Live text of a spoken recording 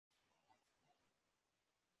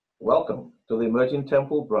Welcome to the Emerging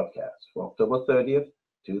Temple broadcast for October 30th,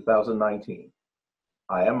 2019.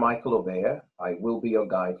 I am Michael Obeya. I will be your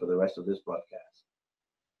guide for the rest of this broadcast.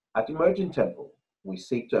 At Emerging Temple, we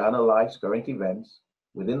seek to analyze current events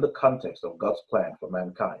within the context of God's plan for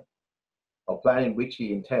mankind, a plan in which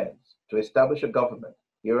He intends to establish a government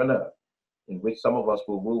here on earth in which some of us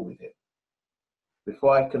will rule with Him.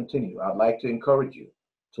 Before I continue, I'd like to encourage you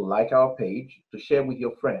to like our page, to share with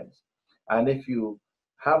your friends, and if you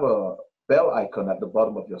have a bell icon at the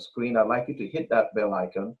bottom of your screen, I'd like you to hit that bell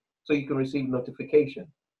icon so you can receive notification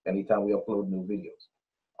anytime we upload new videos.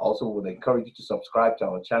 Also, we would encourage you to subscribe to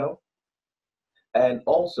our channel. And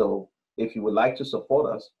also, if you would like to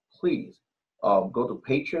support us, please go to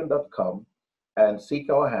patreon.com and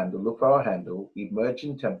seek our handle, look for our handle,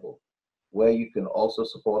 Emerging Temple, where you can also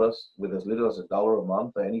support us with as little as $1 a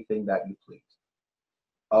month or anything that you please.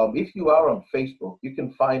 If you are on Facebook, you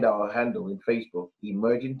can find our handle in Facebook,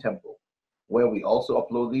 Emerging Temple, where we also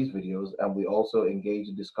upload these videos and we also engage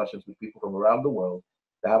in discussions with people from around the world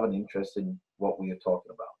that have an interest in what we are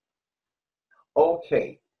talking about.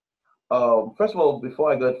 Okay. First of all,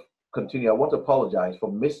 before I continue, I want to apologize for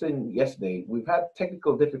missing yesterday. We've had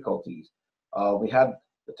technical difficulties. We had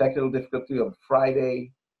the technical difficulty on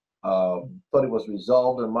Friday, thought it was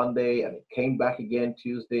resolved on Monday, and it came back again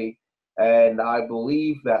Tuesday. And I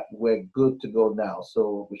believe that we're good to go now.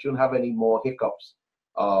 So we shouldn't have any more hiccups,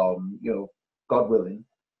 God willing,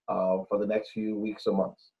 for the next few weeks or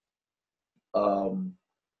months.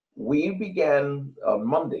 We began on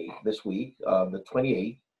Monday this week, the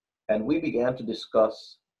 28th, and we began to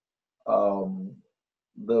discuss the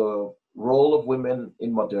role of women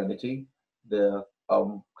in modernity, the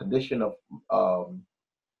condition of,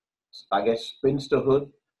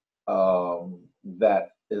 spinsterhood that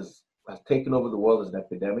has taken over the world as an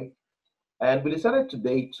epidemic. And we decided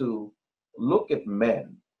today to look at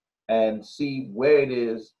men and see where it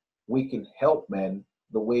is we can help men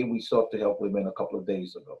the way we sought to help women a couple of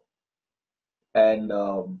days ago. And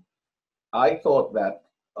I thought that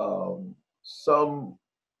some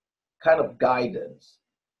kind of guidance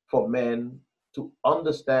for men to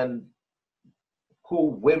understand who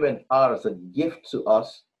women are as a gift to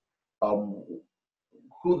us,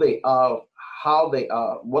 who they are, how they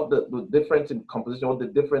are, what the difference in composition,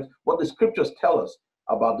 what the scriptures tell us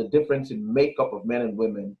about the difference in makeup of men and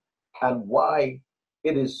women, and why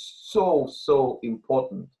it is so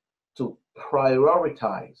important to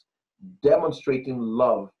prioritize demonstrating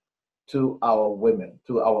love to our women,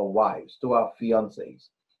 to our wives, to our fiancés,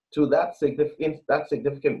 to that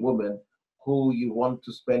significant woman who you want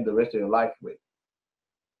to spend the rest of your life with.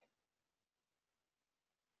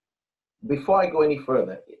 Before I go any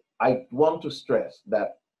further, I want to stress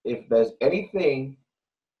that if there's anything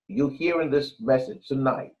you hear in this message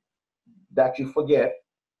tonight that you forget,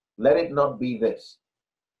 let it not be this.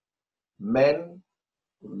 Men,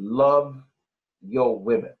 love your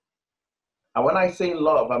women. And when I say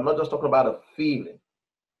love, I'm not just talking about a feeling.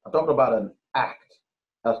 I'm talking about an act,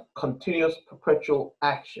 a continuous, perpetual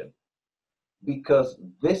action, because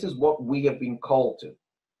this is what we have been called to.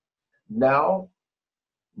 Now,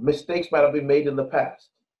 mistakes might have been made in the past,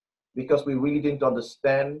 because we really didn't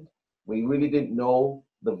understand, we really didn't know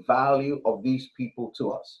the value of these people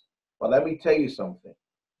to us. But let me tell you something.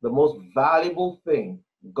 The most valuable thing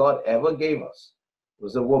God ever gave us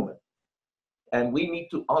was a woman. And we need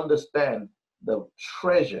to understand the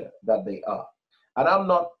treasure that they are. And I'm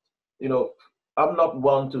not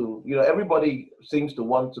one to, everybody seems to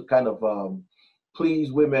want to kind of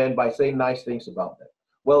please women by saying nice things about them.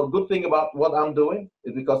 Well, the good thing about what I'm doing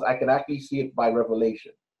is because I can actually see it by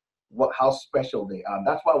revelation. How special they are. And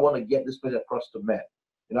that's why I want to get this message across to men.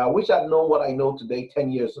 I wish I'd known what I know today 10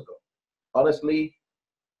 years ago. Honestly,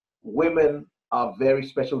 women are very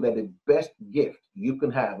special. They're the best gift you can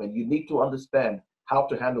have, and you need to understand how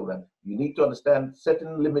to handle them. You need to understand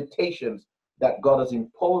certain limitations that God has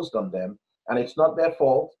imposed on them, and it's not their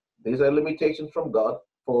fault. These are limitations from God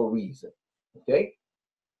for a reason. Okay?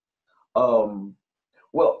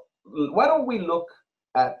 Well, why don't we look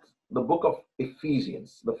at the book of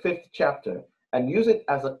Ephesians, the 5th chapter, and use it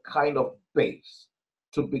as a kind of base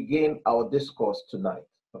to begin our discourse tonight.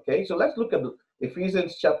 Okay, so let's look at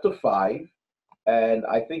Ephesians chapter 5, and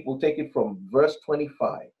I think we'll take it from verse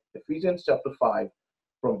 25. Ephesians chapter 5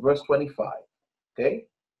 from verse 25. Okay,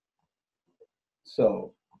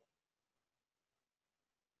 so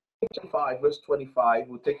chapter 5, verse 25,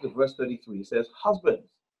 we'll take to verse 33. It says, "Husbands,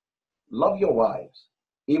 love your wives,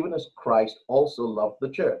 even as Christ also loved the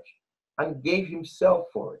church and gave himself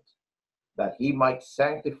for it, that he might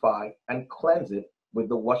sanctify and cleanse it with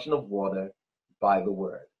the washing of water by the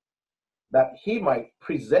word, that he might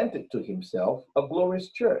present it to himself a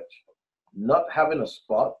glorious church, not having a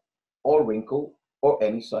spot or wrinkle or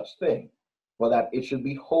any such thing, but that it should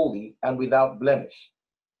be holy and without blemish.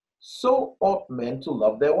 So ought men to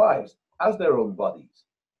love their wives as their own bodies.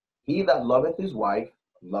 He that loveth his wife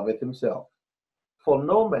loveth himself. For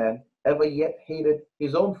no man ever yet hated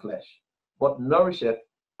his own flesh, but nourisheth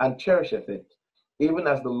and cherisheth it, even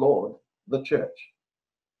as the Lord the church.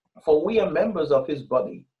 For we are members of his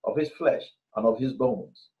body, of his flesh, and of his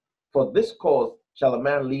bones. For this cause shall a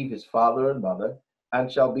man leave his father and mother,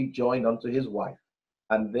 and shall be joined unto his wife,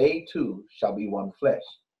 and they two shall be one flesh.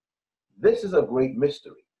 This is a great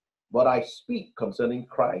mystery, but I speak concerning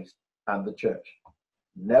Christ and the church.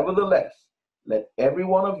 Nevertheless, let every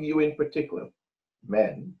one of you in particular,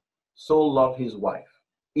 men, so love his wife,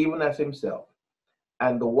 even as himself,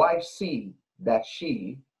 and the wife see that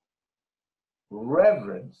she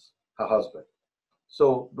reverence her husband.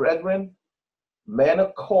 So, brethren, men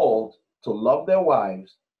are called to love their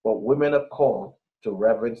wives, but women are called to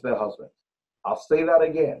reverence their husbands. I'll say that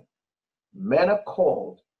again. Men are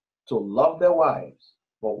called to love their wives,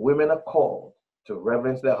 but women are called to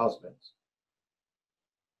reverence their husbands.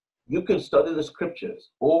 You can study the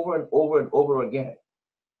scriptures over and over and over again.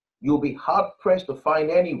 You'll be hard pressed to find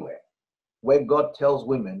anywhere where God tells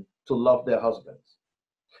women to love their husbands.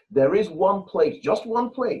 There is one place, just one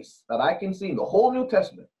place, that I can see in the whole New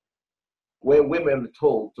Testament where women are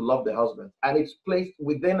told to love their husbands, and it's placed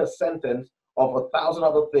within a sentence of 1,000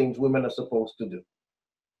 other things women are supposed to do.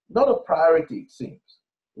 Not a priority, it seems.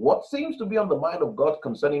 What seems to be on the mind of God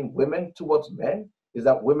concerning women towards men is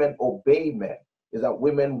that women obey men, is that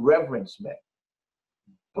women reverence men.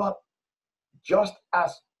 But just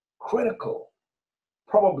as critical,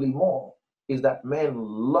 probably more, is that men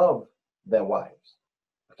love their wives.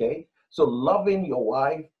 Okay? So loving your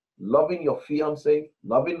wife, loving your fiance,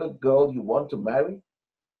 loving the girl you want to marry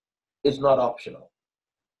is not optional.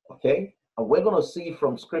 Okay? And we're going to see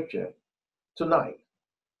from scripture tonight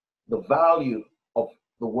the value of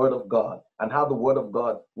the word of God and how the word of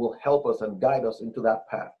God will help us and guide us into that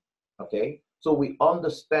path. Okay? So we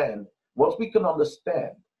understand, once we can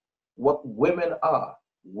understand what women are,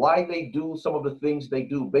 why they do some of the things they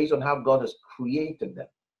do based on how God has created them,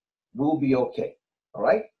 we'll be okay. All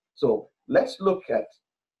right? So let's look at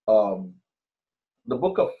the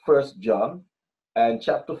book of 1 John and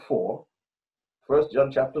chapter 4. 1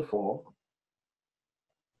 John chapter 4.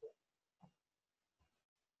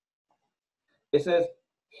 It says,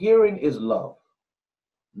 herein is love,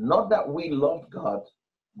 not that we loved God,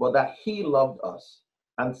 but that he loved us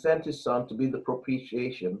and sent his son to be the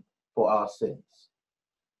propitiation for our sins.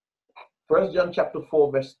 1 John chapter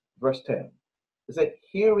 4, verse 10. It said,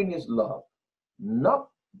 herein is love, not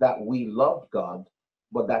that we loved God,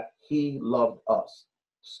 but that he loved us.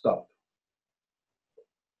 Stop.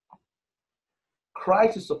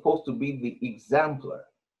 Christ is supposed to be the exemplar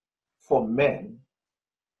for men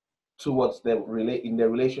towards in their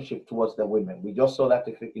relationship towards their women. We just saw that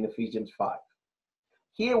in Ephesians 5.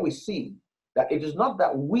 Here we see that it is not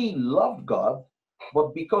that we loved God,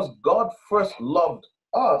 but because God first loved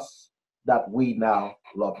us, that we now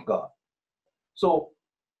love God. So,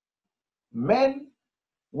 men,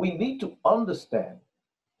 we need to understand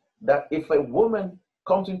that if a woman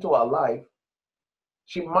comes into our life,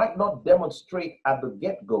 she might not demonstrate at the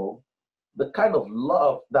get-go the kind of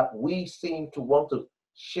love that we seem to want to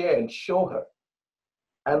share and show her.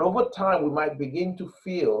 And over time, we might begin to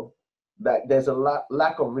feel that there's a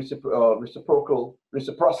lack of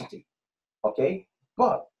reciprocity. Okay?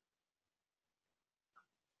 But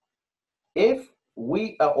if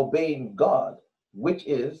we are obeying God, which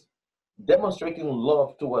is demonstrating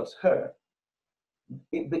love towards her,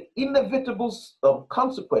 the inevitable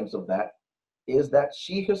consequence of that is that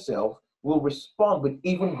she herself will respond with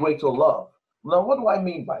even greater love. Now, what do I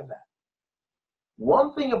mean by that?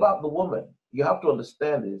 One thing about the woman you have to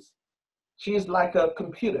understand is she is like a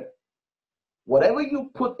computer. Whatever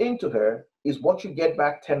you put into her is what you get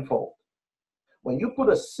back tenfold. When you put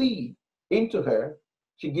a seed into her,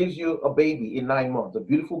 she gives you a baby in 9 months, a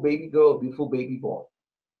beautiful baby girl, a beautiful baby boy.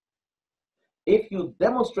 If you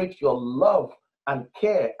demonstrate your love and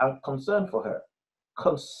care and concern for her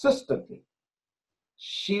consistently,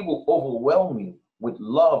 she will overwhelm you with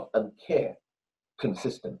love and care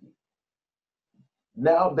consistently.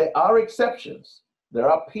 Now, there are exceptions. There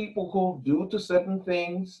are people who, due to certain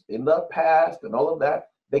things in the past and all of that,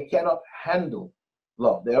 they cannot handle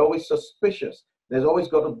love. They're always suspicious. There's always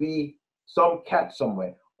got to be some catch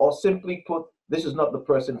somewhere. Or simply put, this is not the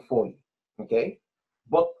person for you. Okay?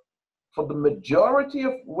 But for the majority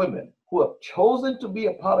of women who have chosen to be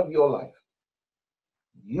a part of your life,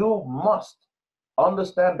 you must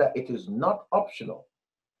understand that it is not optional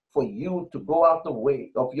for you to go out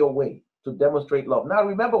of your way to demonstrate love. Now,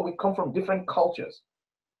 remember, we come from different cultures.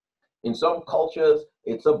 In some cultures,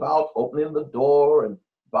 it's about opening the door and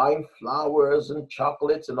buying flowers and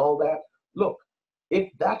chocolates and all that. Look,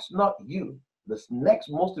 if that's not you, this next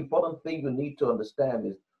most important thing you need to understand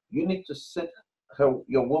is you need to sit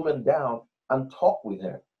your woman down and talk with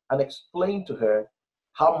her and explain to her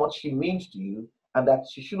how much she means to you, and that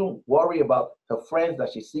she shouldn't worry about her friends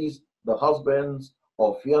that she sees the husbands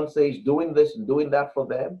or fiancés doing this and doing that for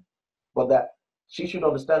them, but that she should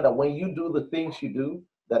understand that when you do the things you do,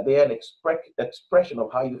 that they are an expression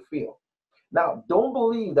of how you feel. Now, don't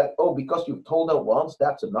believe that, oh, because you've told her once,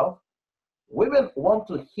 that's enough. Women want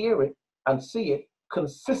to hear it and see it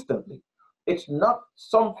consistently. It's not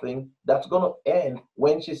something that's going to end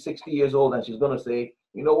when she's 60 years old and she's going to say,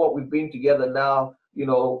 you know what, we've been together now,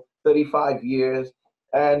 35 years.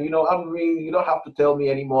 And, I'm really, you don't have to tell me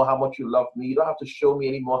anymore how much you love me. You don't have to show me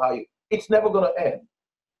anymore it's never going to end.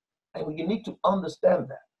 And you need to understand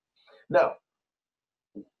that. Now,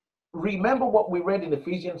 remember what we read in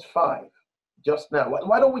Ephesians 5 just now.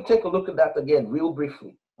 Why don't we take a look at that again real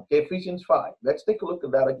briefly? Okay, Ephesians 5. Let's take a look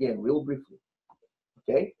at that again real briefly.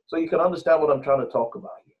 Okay, so you can understand what I'm trying to talk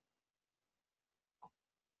about here.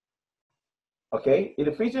 Okay, in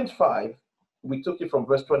Ephesians 5, we took it from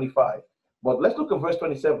verse 25. But let's look at verse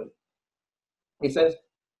 27. It says,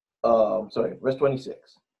 verse 26.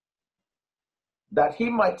 That he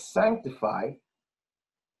might sanctify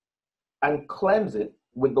and cleanse it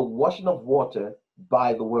with the washing of water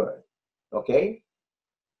by the word. Okay?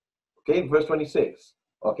 Okay, verse 26.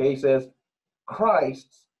 Okay, he says,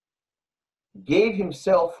 Christ gave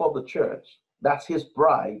himself for the church, that's his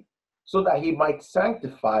bride, so that he might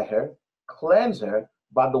sanctify her, cleanse her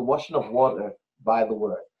by the washing of water by the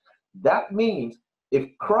word. That means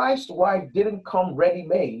if Christ's wife didn't come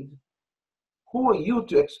ready-made, who are you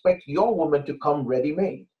to expect your woman to come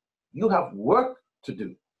ready-made? You have work to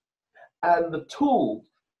do. And the tool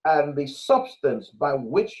and the substance by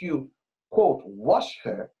which you, quote, wash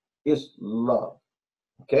her is love.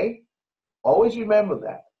 Okay? Always remember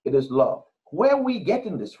that. It is love. Where are we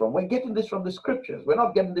getting this from? We're getting this from the scriptures. We're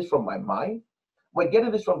not getting this from my mind. We're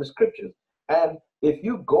getting this from the scriptures. And if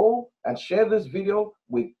you go and share this video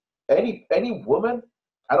with any woman,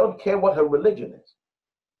 I don't care what her religion is,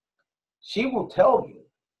 she will tell you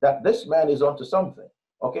that this man is onto something.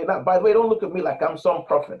 Okay, now, by the way, don't look at me like I'm some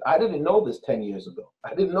prophet. I didn't know this 10 years ago.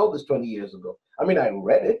 I didn't know this 20 years ago. I mean, I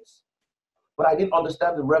read it, but I didn't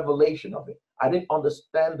understand the revelation of it. I didn't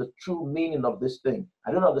understand the true meaning of this thing.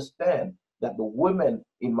 I didn't understand that the women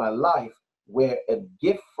in my life were a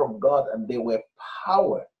gift from God, and they were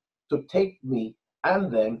power to take me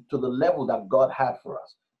and them to the level that God had for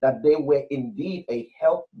us, that they were indeed a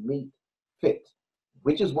helpmeet fit,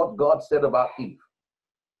 which is what God said about Eve.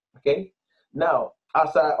 Okay? Now,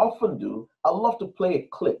 as I often do, I love to play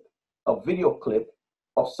a video clip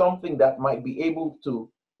of something that might be able to,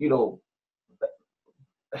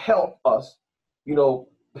 help us,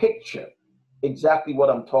 picture exactly what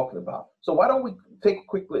I'm talking about. So why don't we take a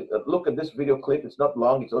quick look at this video clip? It's not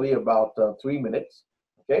long. It's only about 3 minutes.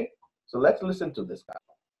 Okay? So let's listen to this guy.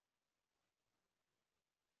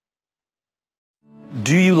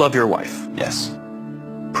 Do you love your wife? Yes.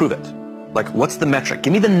 Prove it. Like, what's the metric?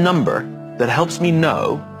 Give me the number that helps me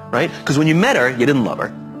know, right? Because when you met her, you didn't love her,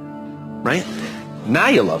 right? Now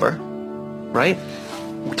you love her, right?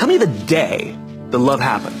 Tell me the day the love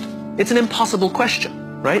happened. It's an impossible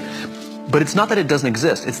question, right? But it's not that it doesn't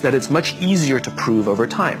exist. It's that it's much easier to prove over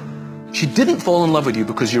time. She didn't fall in love with you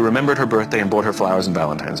because you remembered her birthday and bought her flowers on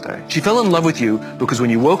Valentine's Day. She fell in love with you because when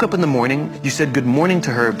you woke up in the morning, you said good morning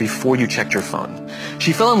to her before you checked your phone.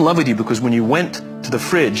 She fell in love with you because when you went to the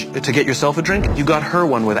fridge to get yourself a drink, you got her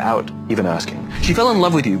one without even asking. She fell in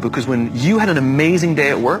love with you because when you had an amazing day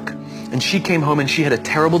at work and she came home and she had a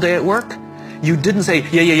terrible day at work, you didn't say,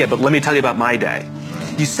 yeah, but let me tell you about my day.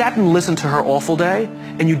 You sat and listened to her awful day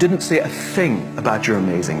and you didn't say a thing about your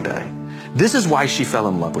amazing day. This is why she fell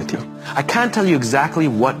in love with you. I can't tell you exactly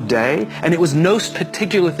what day, and it was no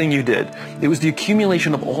particular thing you did. It was the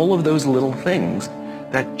accumulation of all of those little things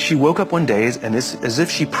that she woke up one day and as if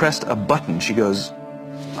she pressed a button, she goes,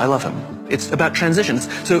 I love him. It's about transitions.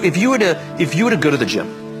 So if you were to go to the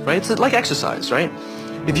gym, right? It's like exercise, right?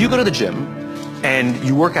 If you go to the gym and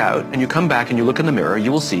you work out and you come back and you look in the mirror,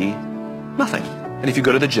 you will see nothing. And if you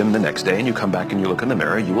go to the gym the next day and you come back and you look in the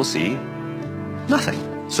mirror, you will see nothing.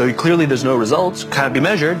 So clearly there's no results, can't be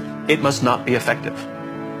measured, it must not be effective.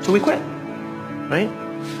 So we quit, right?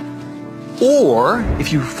 Or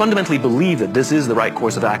if you fundamentally believe that this is the right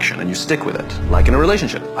course of action and you stick with it, like in a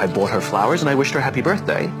relationship, I bought her flowers and I wished her happy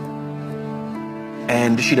birthday,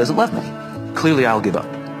 and she doesn't love me. Clearly I'll give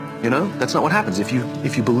up. You know, that's not what happens. If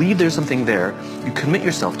you believe there's something there, you commit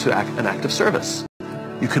yourself to an act of service.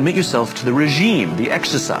 You commit yourself to the regime, the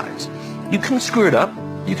exercise. You can screw it up.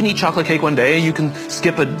 You can eat chocolate cake one day, you can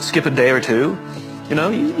skip a day or two. You know,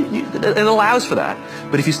 it allows for that.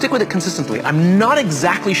 But if you stick with it consistently, I'm not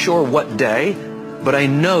exactly sure what day, but I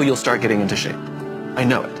know you'll start getting into shape. I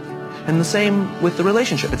know it. And the same with the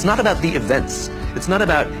relationship. It's not about the events. It's not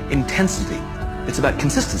about intensity. It's about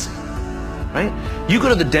consistency, right? You go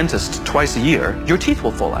to the dentist twice a year, your teeth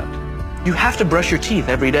will fall out. You have to brush your teeth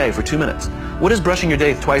every day for 2 minutes. What does brushing your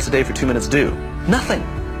teeth twice a day for 2 minutes do? Nothing.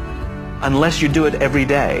 Unless you do it every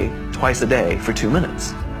day, twice a day for 2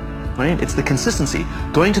 minutes. Right? It's the consistency.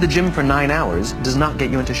 Going to the gym for 9 hours does not get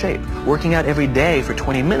you into shape. Working out every day for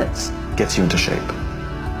 20 minutes gets you into shape.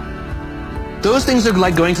 Those things are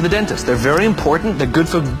like going to the dentist. They're very important. They're good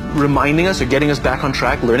for reminding us or getting us back on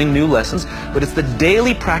track, learning new lessons. But it's the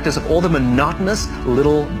daily practice of all the monotonous,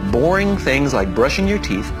 little, boring things like brushing your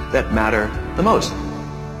teeth that matter the most.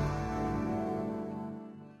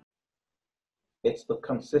 It's the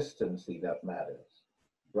consistency that matters,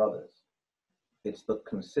 brothers. It's the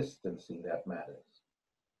consistency that matters.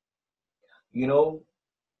 You know,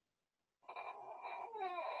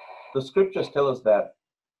 the scriptures tell us that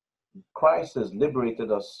Christ has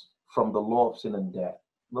liberated us from the law of sin and death.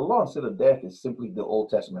 The law of sin and death is simply the Old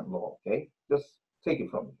Testament law, okay? Just take it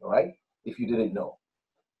from me, all right? If you didn't know.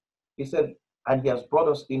 He said, and he has brought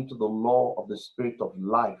us into the law of the Spirit of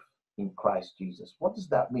life in Christ Jesus. What does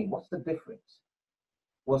that mean? What's the difference?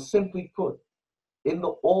 Well, simply put, in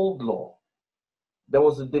the old law, there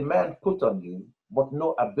was a demand put on you, but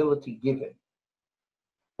no ability given.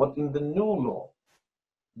 But in the new law,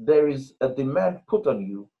 there is a demand put on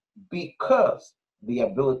you because the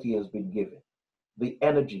ability has been given. The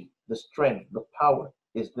energy, the strength, the power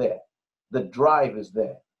is there. The drive is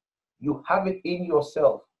there. You have it in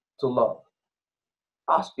yourself to love.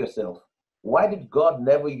 Ask yourself, why did God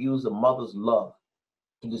never use a mother's love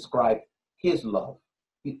to describe his love?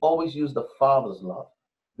 He always used the father's love.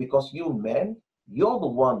 Because you men, you're the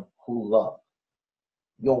one who love.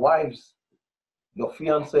 Your wives, your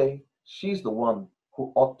fiance, she's the one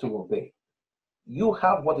who ought to obey. You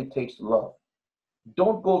have what it takes to love.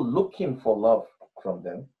 Don't go looking for love from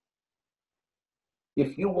them.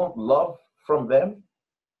 If you want love from them,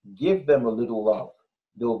 give them a little love.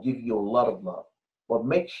 They'll give you a lot of love. But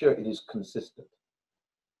make sure it is consistent.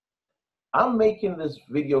 I'm making this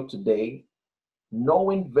video today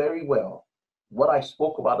knowing very well what I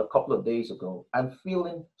spoke about a couple of days ago and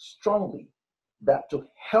feeling strongly that to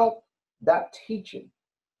help that teaching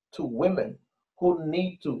to women who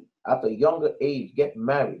need to, at a younger age, get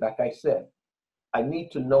married, like I said, they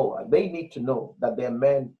need to know that there are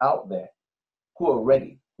men out there who are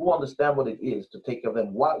ready, who understand what it is to take care of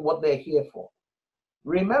them, what they're here for.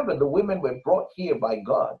 Remember, the women were brought here by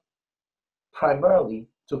God primarily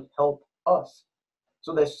to help us.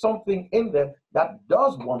 So there's something in them that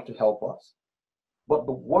does want to help us. But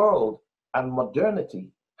the world and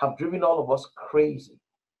modernity have driven all of us crazy.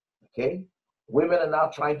 Okay? Women are now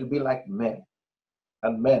trying to be like men.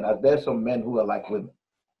 And men, there's some men who are like women.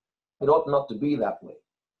 It ought not to be that way.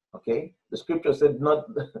 Okay? The scripture said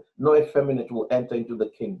no effeminate will enter into the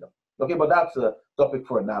kingdom. Okay, but that's a topic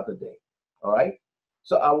for another day. All right?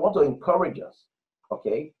 So I want to encourage us,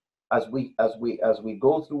 okay, as we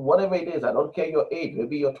go through whatever it is. I don't care your age.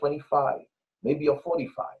 Maybe you're 25, maybe you're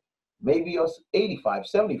 45, maybe you're 85,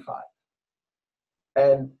 75.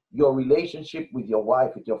 And your relationship with your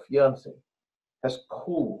wife, with your fiance, has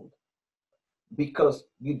cooled because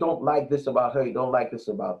you don't like this about her, you don't like this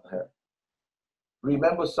about her.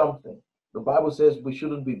 Remember something. The Bible says we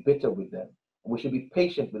shouldn't be bitter with them. We should be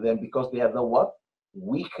patient with them because they are the what?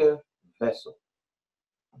 Weaker vessel.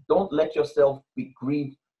 Don't let yourself be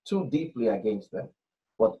grieved too deeply against them.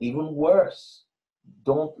 But even worse,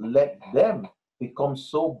 don't let them become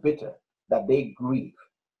so bitter that they grieve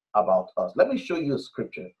about us. Let me show you a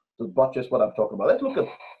scripture to buttress what I'm talking about. Let's look at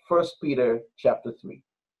 1 Peter chapter 3.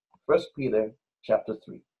 1 Peter chapter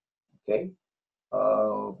 3. Okay?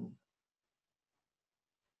 1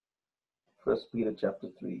 Peter chapter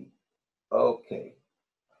 3. Okay.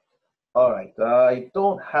 All right. I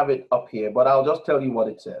don't have it up here, but I'll just tell you what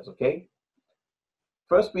it says, okay?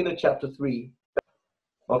 1 Peter chapter 3.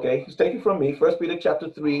 Okay, just take it from me. 1 Peter chapter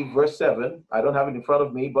 3, verse 7. I don't have it in front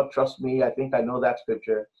of me, but trust me, I think I know that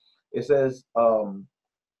scripture. It says,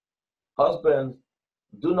 husbands,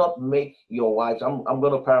 do not make your wives, I'm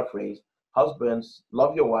going to paraphrase, Husbands,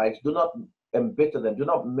 love your wives. Do not embitter them. Do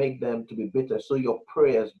not make them to be bitter, so your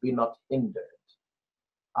prayers be not hindered.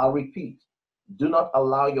 I'll repeat. Do not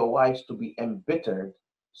allow your wives to be embittered,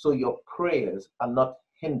 so your prayers are not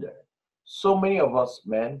hindered. So many of us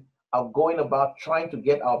men are going about trying to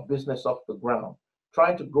get our business off the ground,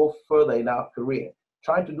 trying to go further in our career,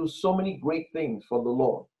 trying to do so many great things for the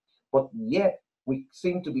Lord. But yet we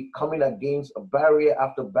seem to be coming against a barrier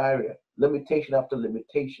after barrier, limitation after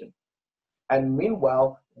limitation. And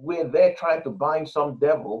meanwhile, we're there trying to bind some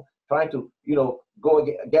devil, trying to, go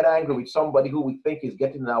get angry with somebody who we think is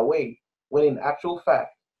getting in our way, when in actual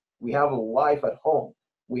fact, we have a wife at home,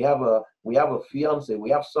 we have a fiance, we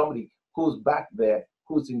have somebody who's back there,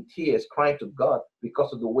 who's in tears, crying to God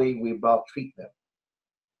because of the way we treat them.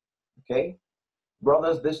 Okay?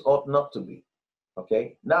 Brothers, this ought not to be.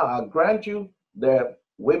 Okay? Now, I'll grant you, there are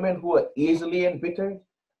women who are easily embittered.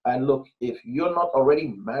 And look, if you're not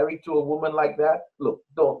already married to a woman like that, look,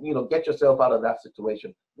 don't, get yourself out of that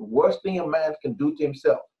situation. The worst thing a man can do to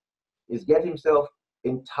himself is get himself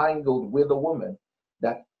entangled with a woman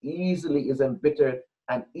that easily is embittered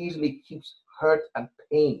and easily keeps hurt and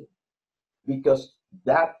pain, because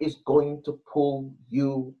that is going to pull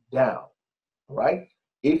you down, right?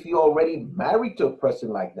 If you're already married to a person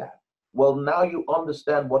like that, well, now you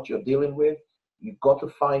understand what you're dealing with. You've got to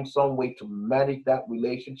find some way to manage that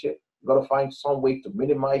relationship. You've got to find some way to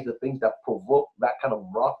minimize the things that provoke that kind of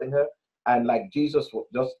wrath in her. And like Jesus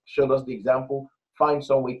just showed us the example, find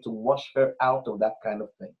some way to wash her out of that kind of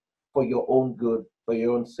thing for your own good, for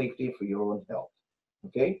your own safety, for your own health.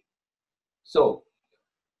 Okay? So,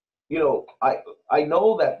 I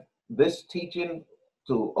know that this teaching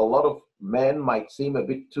to a lot of men might seem a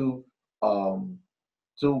bit too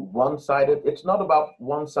one-sided. It's not about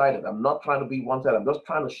one-sided. I'm not trying to be one-sided. I'm just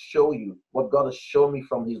trying to show you what God has shown me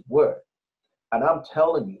from his word. And I'm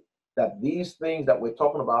telling you that these things that we're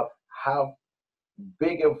talking about have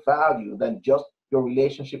bigger value than just your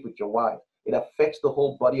relationship with your wife. It affects the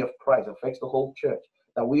whole body of Christ, affects the whole church,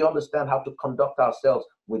 that we understand how to conduct ourselves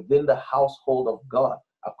within the household of God,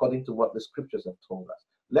 according to what the scriptures have told us.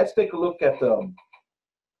 Let's take a look at 1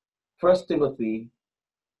 Timothy.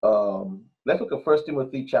 Let's look at 1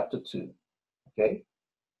 Timothy chapter 2. Okay?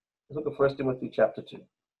 Let's look at 1 Timothy chapter 2.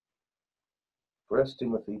 1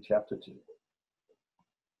 Timothy chapter 2.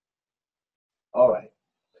 All right.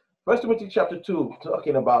 1 Timothy chapter 2,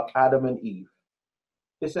 talking about Adam and Eve.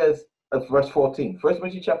 It says, verse 14. 1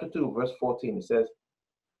 Timothy chapter 2, verse 14, it says,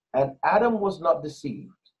 and Adam was not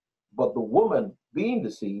deceived, but the woman, being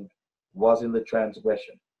deceived, was in the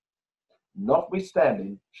transgression.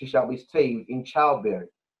 Notwithstanding, she shall be saved in childbearing,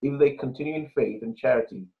 if they continue in faith and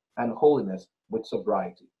charity and holiness with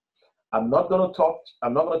sobriety. I'm not going to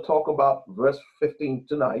talk about verse 15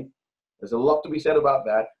 tonight. There's a lot to be said about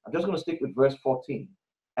that. I'm just going to stick with verse 14.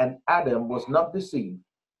 And Adam was not deceived,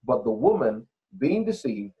 but the woman, being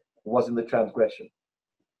deceived, was in the transgression.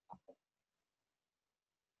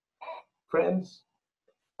 Friends,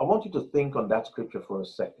 I want you to think on that scripture for a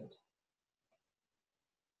second.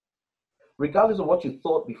 Regardless of what you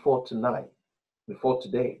thought before tonight, before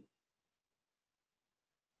today,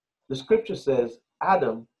 the scripture says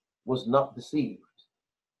Adam was not deceived.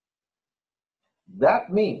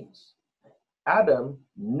 That means Adam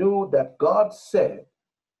knew that God said,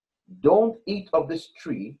 don't eat of this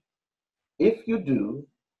tree. If you do,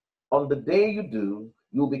 on the day you do,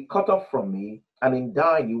 you'll be cut off from me, and in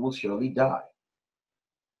dying you will surely die.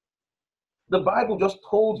 The Bible just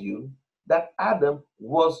told you that Adam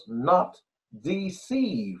was not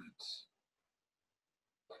deceived.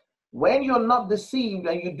 When you're not deceived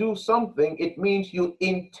and you do something, it means you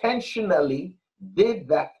intentionally did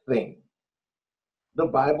that thing. The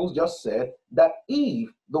Bible just said that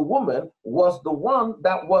Eve, the woman, was the one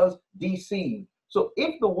that was deceived. So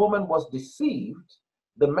if the woman was deceived,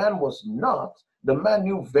 the man was not. The man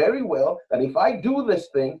knew very well that if I do this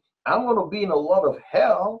thing, I'm going to be in a lot of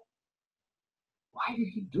hell. Why did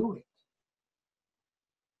he do it?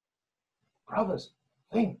 Brothers,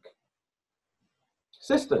 think.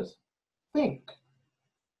 Sisters, think.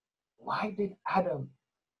 Why did Adam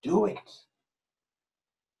do it?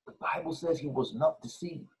 The Bible says he was not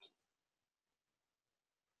deceived.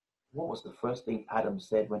 What was the first thing Adam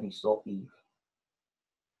said when he saw Eve?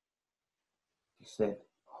 He said,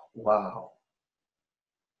 wow,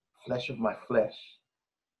 flesh of my flesh,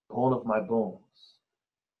 bone of my bones.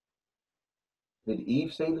 Did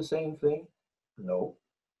Eve say the same thing? No.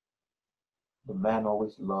 The man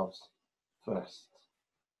always loves first.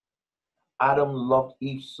 Adam loved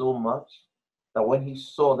Eve so much that when he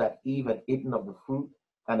saw that Eve had eaten of the fruit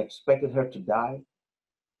and expected her to die,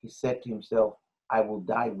 he said to himself, I will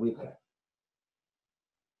die with her.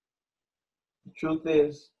 The truth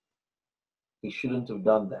is, he shouldn't have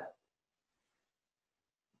done that.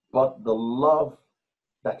 But the love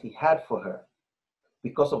that he had for her,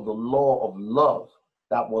 because of the law of love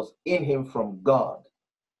that was in him from God,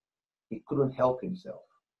 he couldn't help himself.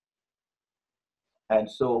 And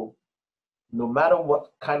so, no matter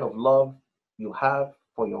what kind of love you have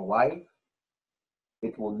for your wife,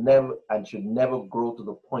 it will never and should never grow to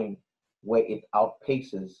the point where it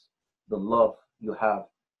outpaces the love you have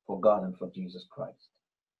for God and for Jesus Christ.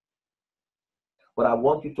 But I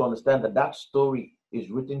want you to understand that that story is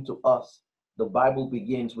written to us. The Bible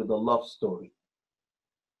begins with a love story,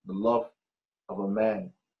 the love of a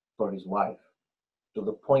man for his wife, to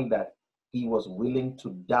the point that he was willing to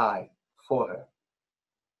die for her.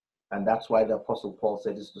 And that's why the Apostle Paul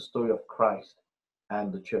said it's the story of Christ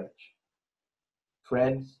and the church.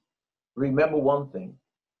 Friends, remember one thing.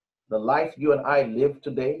 The life you and I live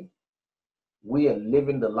today, we are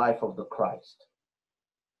living the life of the Christ.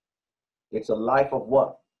 It's a life of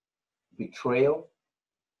what? Betrayal.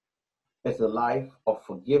 It's a life of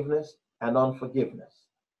forgiveness and unforgiveness.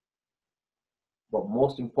 But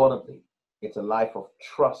most importantly, it's a life of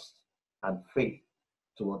trust and faith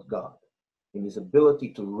towards God in his ability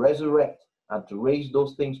to resurrect and to raise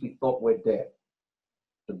those things we thought were dead,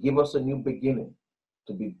 to give us a new beginning,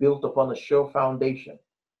 to be built upon a sure foundation,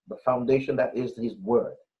 the foundation that is his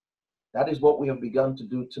word. That is what we have begun to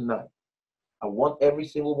do tonight. I want every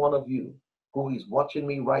single one of you who is watching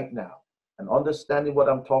me right now and understanding what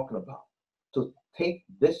I'm talking about to take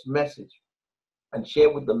this message and share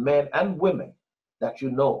with the men and women that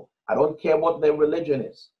you know. I don't care what their religion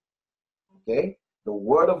is. Okay? The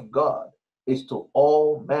word of God is to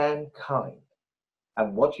all mankind.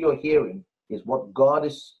 And what you're hearing is what God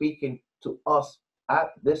is speaking to us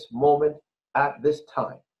at this moment, at this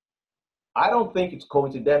time. I don't think it's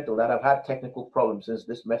coincidental that I've had technical problems since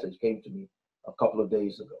this message came to me a couple of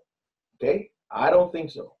days ago. Okay? I don't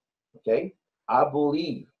think so. Okay? I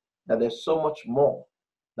believe that there's so much more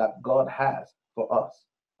that God has for us.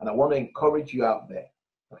 And I want to encourage you out there,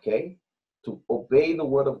 okay, to obey the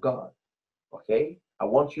word of God. Okay? I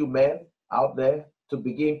want you men out there to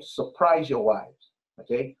begin to surprise your wives.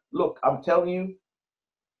 Okay? Look, I'm telling you,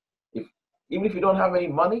 even if you don't have any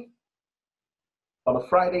money, on a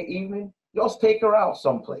Friday evening, just take her out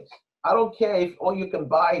someplace. I don't care if all you can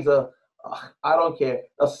buy is I don't care,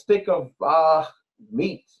 a stick of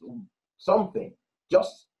meat, something.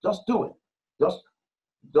 Just do it.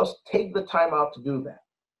 Just take the time out to do that.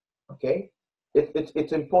 Okay?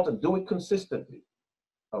 It's important. Do it consistently.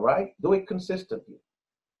 All right? Do it consistently.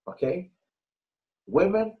 Okay?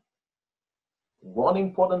 Women, one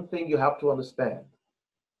important thing you have to understand,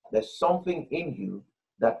 there's something in you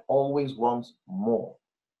that always wants more.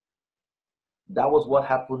 That was what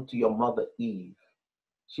happened to your mother Eve.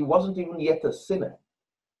 She wasn't even yet a sinner,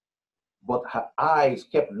 but her eyes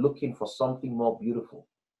kept looking for something more beautiful.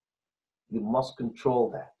 You must control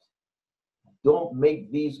that. Don't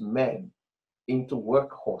make these men into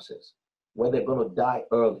workhorses where they're going to die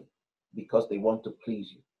early because they want to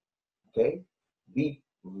please you. Okay? Be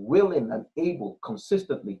willing and able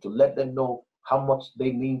consistently to let them know how much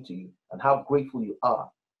they mean to you and how grateful you are.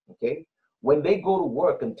 Okay? When they go to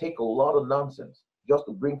work and take a lot of nonsense just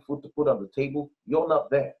to bring food to put on the table, you're not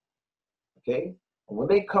there. Okay? And when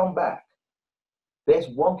they come back, there's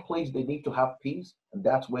one place they need to have peace, and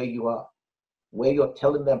that's where you are, where you're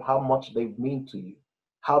telling them how much they mean to you,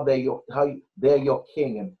 how they're your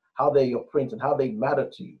king, and how they're your prince, and how they matter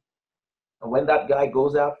to you. And when that guy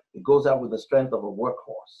goes out, he goes out with the strength of a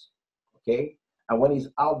workhorse. Okay? And when he's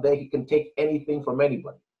out there, he can take anything from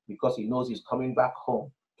anybody because he knows he's coming back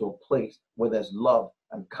home to a place where there's love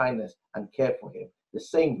and kindness and care for him. The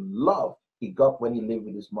same love he got when he lived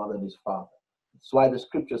with his mother and his father. That's why the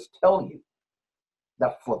scriptures tell you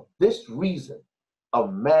that for this reason, a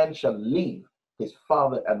man shall leave his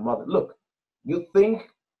father and mother. Look, you think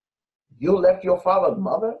you left your father and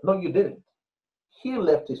mother? No, you didn't. He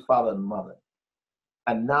left his father and mother,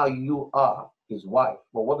 and now you are his wife.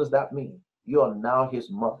 But what does that mean? You are now his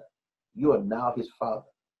mother. You are now his father.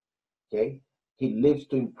 Okay? He lives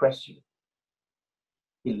to impress you.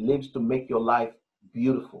 He lives to make your life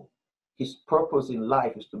beautiful. His purpose in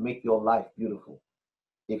life is to make your life beautiful.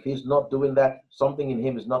 If he's not doing that, something in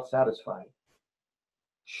him is not satisfied.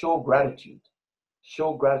 Show gratitude.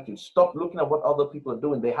 Show gratitude. Stop looking at what other people are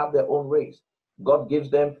doing. They have their own race. God gives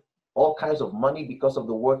them all kinds of money because of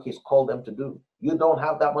the work he's called them to do. You don't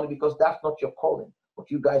have that money because that's not your calling. But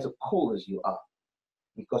you guys are cool as you are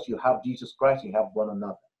because you have Jesus Christ, you have one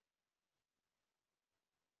another.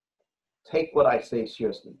 Take what I say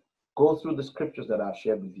seriously. Go through the scriptures that I've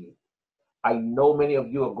shared with you. I know many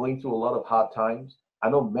of you are going through a lot of hard times. I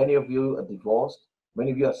know many of you are divorced.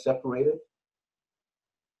 Many of you are separated.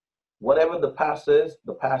 Whatever the past is,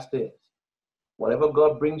 the past is. Whatever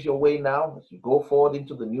God brings your way now, as you go forward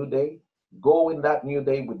into the new day, go in that new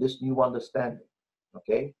day with this new understanding.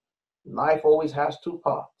 Okay? Life always has two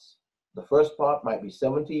parts. The first part might be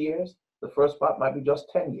 70 years. The first part might be just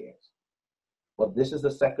 10 years. But this is the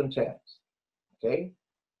second chance. Okay?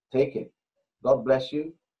 Take it. God bless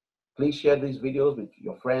you. Please share these videos with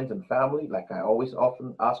your friends and family, like I always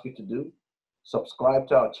often ask you to do. Subscribe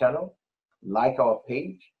to our channel, like our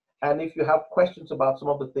page, and if you have questions about some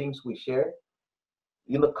of the things we share,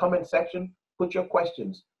 in the comment section, put your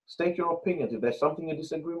questions, state your opinions. If there's something you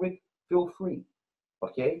disagree with, feel free.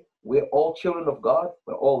 Okay? We're all children of God.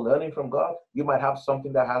 We're all learning from God. You might have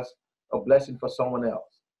something that has a blessing for someone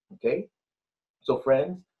else. Okay? So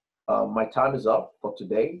friends, my time is up for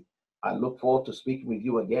today. I look forward to speaking with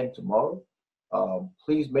you again tomorrow.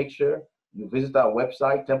 Please make sure you visit our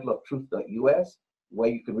website, templeoftruth.us, where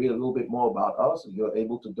you can read a little bit more about us. You're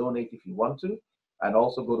able to donate if you want to. And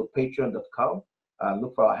also go to patreon.com and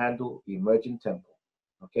look for our handle, Emerging Temple.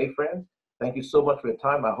 Okay, friends? Thank you so much for your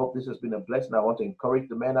time. I hope this has been a blessing. I want to encourage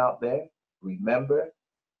the men out there. Remember,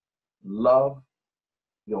 love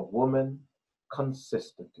your woman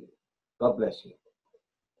consistently. God bless you.